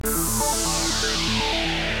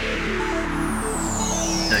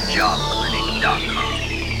thejobclinic.com.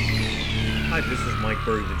 Hi, this is Mike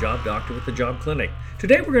Berg, the Job Doctor with the Job Clinic.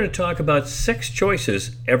 Today we're going to talk about 6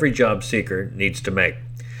 choices every job seeker needs to make.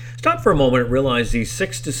 Stop for a moment and realize these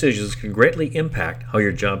 6 decisions can greatly impact how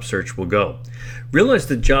your job search will go. Realize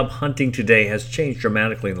that job hunting today has changed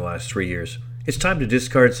dramatically in the last 3 years. It's time to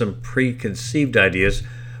discard some preconceived ideas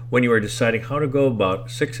when you are deciding how to go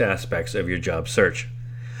about 6 aspects of your job search.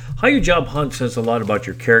 How you job hunt says a lot about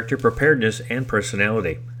your character, preparedness, and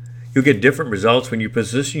personality. You'll get different results when you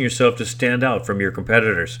position yourself to stand out from your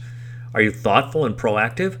competitors. Are you thoughtful and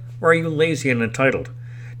proactive, or are you lazy and entitled?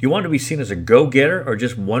 Do you want to be seen as a go-getter or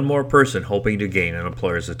just one more person hoping to gain an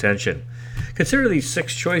employer's attention? Consider these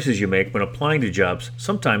 6 choices you make when applying to jobs,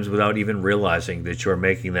 sometimes without even realizing that you are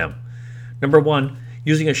making them. Number 1,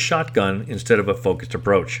 using a shotgun instead of a focused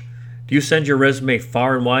approach. Do you send your resume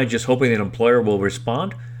far and wide just hoping an employer will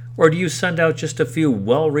respond? Or do you send out just a few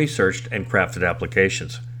well-researched and crafted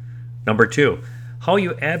applications? Number 2, how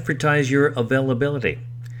you advertise your availability.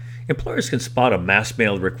 Employers can spot a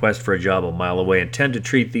mass-mailed request for a job a mile away and tend to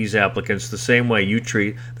treat these applicants the same way you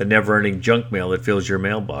treat the never-ending junk mail that fills your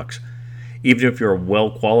mailbox. Even if you're well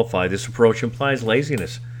qualified, this approach implies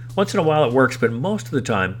laziness. Once in a while it works, but most of the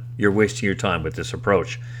time, you're wasting your time with this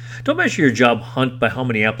approach. Don't measure your job hunt by how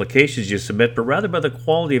many applications you submit, but rather by the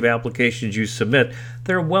quality of applications you submit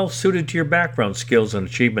that are well suited to your background, skills, and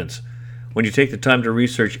achievements. When you take the time to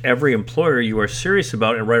research every employer you are serious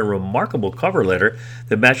about and write a remarkable cover letter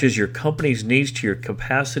that matches your company's needs to your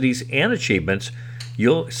capacities and achievements,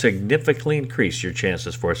 you'll significantly increase your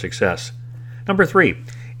chances for success. Number 3,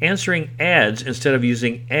 answering ads instead of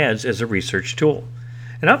using ads as a research tool.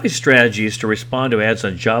 An obvious strategy is to respond to ads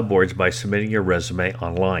on job boards by submitting your resume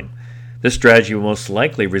online. This strategy will most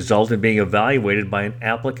likely result in being evaluated by an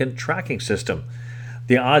applicant tracking system.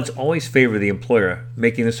 The odds always favor the employer,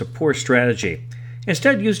 making this a poor strategy.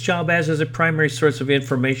 Instead, use job ads as a primary source of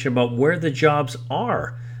information about where the jobs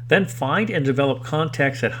are. Then find and develop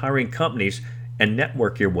contacts at hiring companies and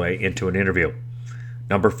network your way into an interview.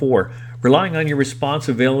 Number 4, relying on your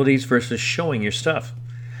responsibilities versus showing your stuff.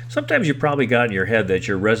 Sometimes you probably got in your head that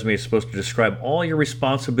your resume is supposed to describe all your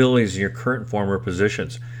responsibilities in your current and former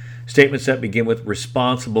positions. Statements that begin with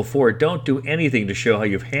responsible for don't do anything to show how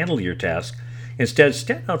you've handled your task. Instead,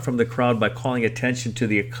 stand out from the crowd by calling attention to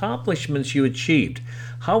the accomplishments you achieved.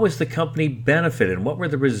 How has the company benefited and what were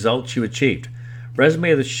the results you achieved?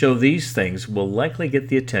 Resumes that show these things will likely get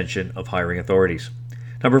the attention of hiring authorities.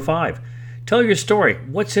 Number 5, tell your story.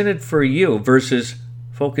 What's in it for you versus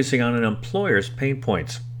focusing on an employer's pain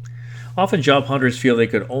points. Often job hunters feel they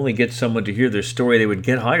could only get someone to hear their story they would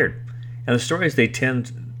get hired, and the stories they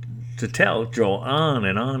tend to tell go on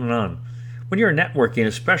and on and on. When you're networking,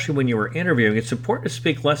 especially when you are interviewing, it's important to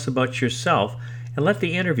speak less about yourself and let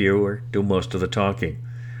the interviewer do most of the talking.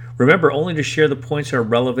 Remember only to share the points that are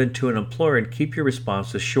relevant to an employer and keep your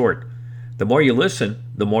responses short. The more you listen,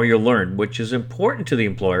 the more you'll learn, which is important to the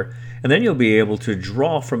employer, and then you'll be able to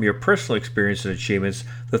draw from your personal experience and achievements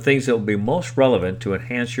the things that will be most relevant to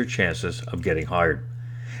enhance your chances of getting hired.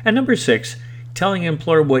 And number 6, telling an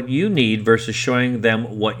employer what you need versus showing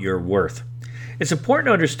them what you're worth. It's important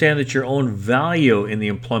to understand that your own value in the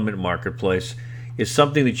employment marketplace is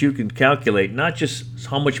something that you can calculate, not just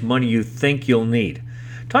how much money you think you'll need.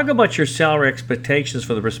 Talk about your salary expectations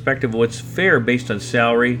from the perspective of what's fair based on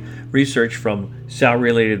salary research from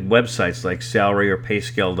salary-related websites like salary or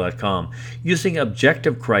payscale.com, using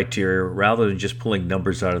objective criteria rather than just pulling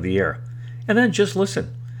numbers out of the air. And then just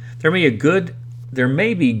listen. There may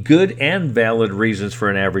be good and valid reasons for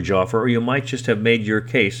an average offer, or you might just have made your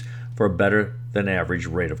case for a better than average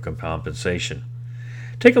rate of compensation.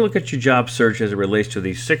 Take a look at your job search as it relates to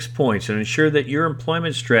these 6 points and ensure that your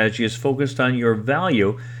employment strategy is focused on your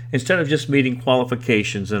value instead of just meeting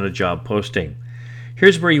qualifications in a job posting.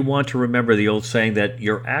 Here's where you want to remember the old saying that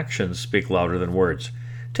your actions speak louder than words.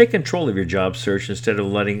 Take control of your job search instead of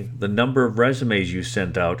letting the number of resumes you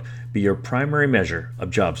send out be your primary measure of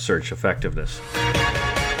job search effectiveness.